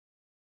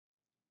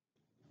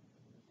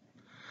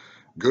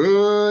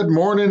Good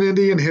morning,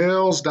 Indian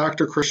Hills.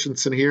 Dr.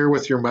 Christensen here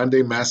with your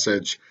Monday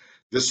message.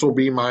 This will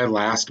be my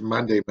last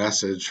Monday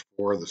message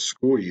for the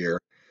school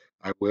year.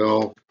 I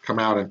will come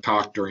out and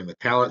talk during the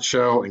talent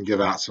show and give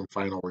out some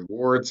final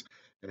rewards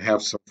and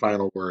have some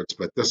final words.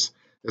 But this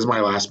is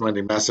my last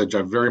Monday message.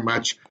 I've very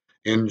much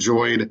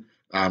enjoyed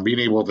being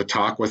able to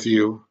talk with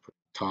you.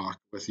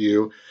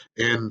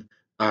 In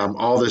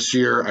all this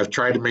year. I've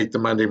tried to make the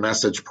Monday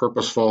message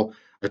purposeful.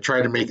 I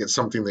tried to make it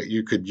something that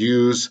you could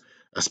use,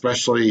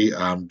 especially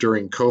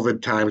during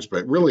COVID times,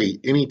 but really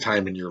any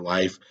time in your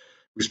life.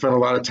 We spent a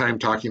lot of time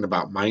talking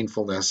about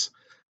mindfulness.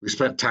 We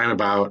spent time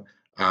about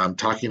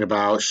talking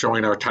about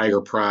showing our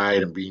tiger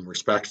pride and being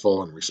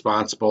respectful and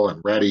responsible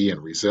and ready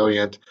and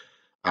resilient.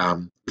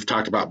 We've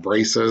talked about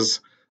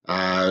braces.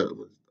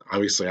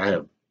 Obviously, I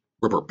have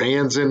rubber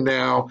bands in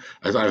now.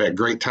 I've had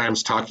great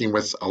times talking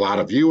with a lot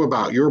of you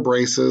about your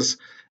braces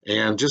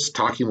and just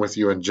talking with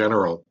you in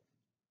general.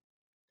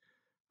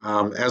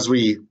 As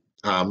we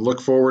look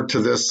forward to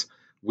this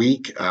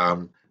week,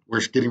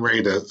 we're getting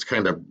ready to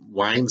kind of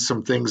wind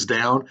some things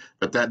down,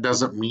 but that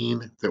doesn't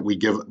mean that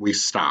we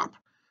stop.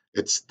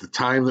 It's the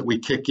time that we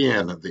kick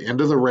in. At the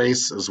end of the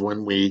race is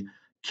when we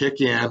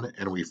kick in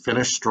and we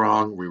finish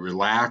strong. We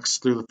relax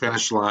through the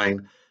finish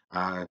line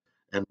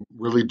and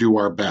really do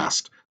our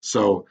best.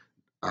 So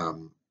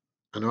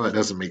I know that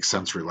doesn't make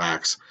sense,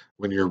 relax.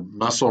 When your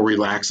muscle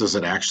relaxes,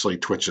 it actually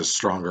twitches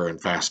stronger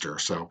and faster.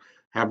 So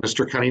have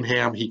Mr.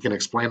 Cunningham, he can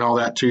explain all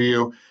that to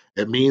you.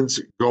 It means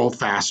go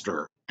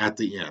faster at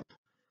the end.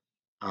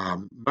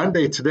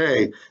 Monday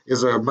today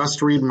is a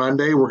must-read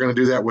Monday. We're going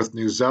to do that with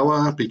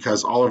Newsela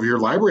because all of your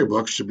library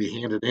books should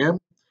be handed in.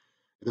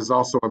 It is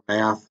also a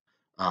math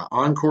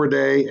encore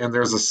day, and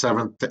there's a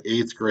 7th to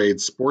 8th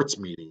grade sports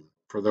meeting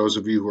for those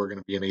of you who are going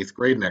to be in 8th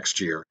grade next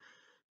year.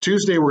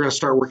 Tuesday, we're going to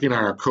start working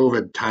on our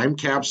COVID time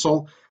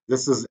capsule.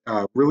 This is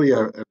really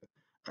an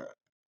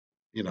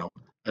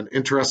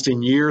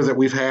interesting year that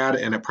we've had,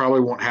 and it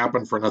probably won't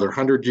happen for another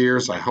 100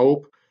 years, I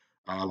hope.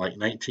 Like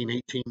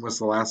 1918 was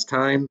the last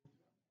time.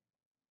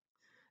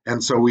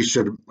 And so we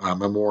should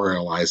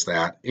memorialize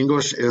that.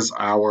 English is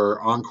our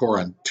encore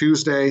on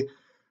Tuesday.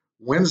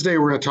 Wednesday,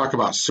 we're going to talk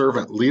about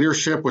servant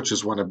leadership, which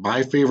is one of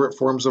my favorite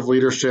forms of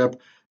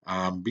leadership.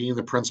 Being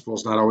the principal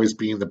is not always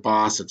being the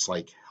boss. It's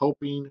like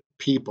helping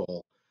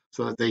people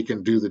so that they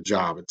can do the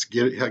job. It's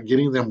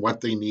getting them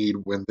what they need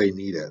when they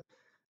need it.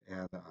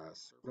 And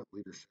servant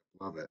leadership,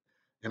 love it.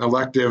 And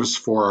electives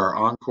for our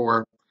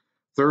encore.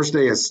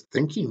 Thursday is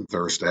Thinking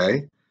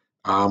Thursday.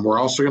 We're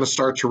also going to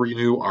start to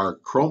renew our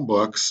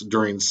Chromebooks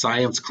during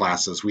science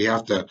classes. We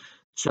have to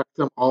check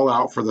them all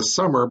out for the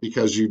summer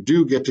because you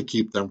do get to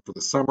keep them for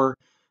the summer.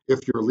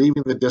 If you're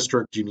leaving the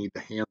district, you need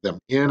to hand them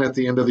in at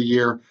the end of the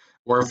year.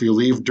 Or if you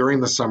leave during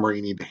the summer,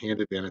 you need to hand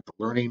it in at the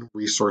Learning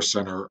Resource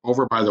Center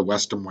over by the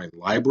West Des Moines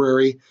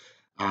Library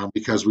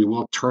because we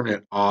will turn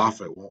it off,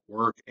 it won't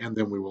work, and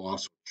then we will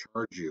also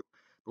charge you.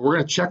 But we're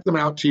going to check them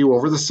out to you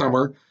over the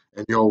summer,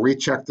 and you'll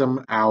recheck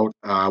them out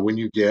when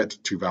you get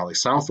to Valley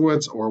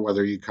Southwoods or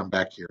whether you come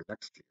back here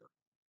next year.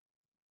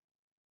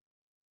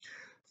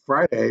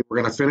 Friday, we're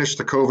going to finish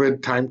the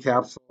COVID time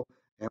capsule,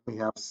 and we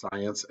have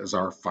science as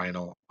our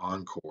final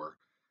encore.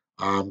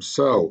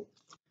 So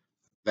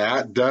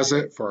that does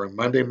it for our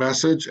Monday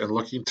message. And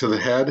looking to the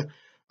head,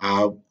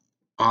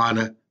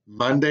 on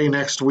Monday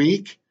next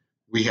week,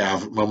 we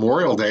have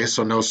Memorial Day,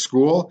 so no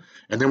school.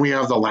 And then we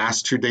have the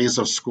last 2 days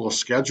of school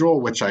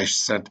schedule, which I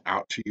sent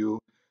out to you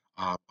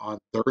on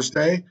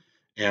Thursday.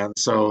 And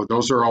so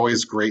those are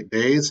always great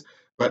days.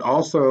 But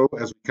also,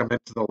 as we come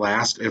into the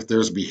last, if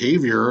there's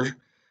behavior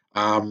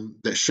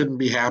that shouldn't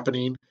be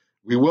happening,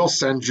 we will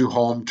send you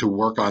home to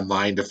work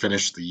online to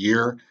finish the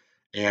year.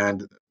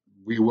 And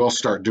we will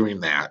start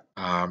doing that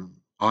on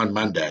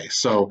Monday.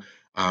 So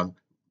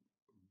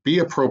be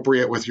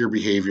appropriate with your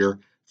behavior.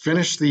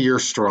 Finish the year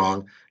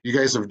strong. You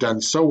guys have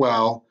done so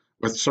well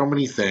with so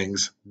many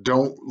things.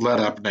 Don't let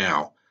up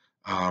now.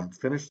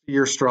 Finish the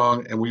year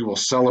strong, and we will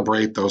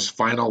celebrate those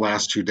final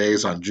last 2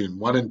 days on June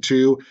 1 and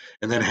 2,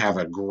 and then have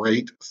a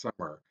great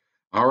summer.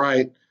 All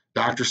right,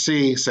 Dr.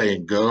 C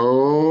saying,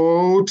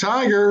 go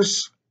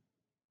Tigers.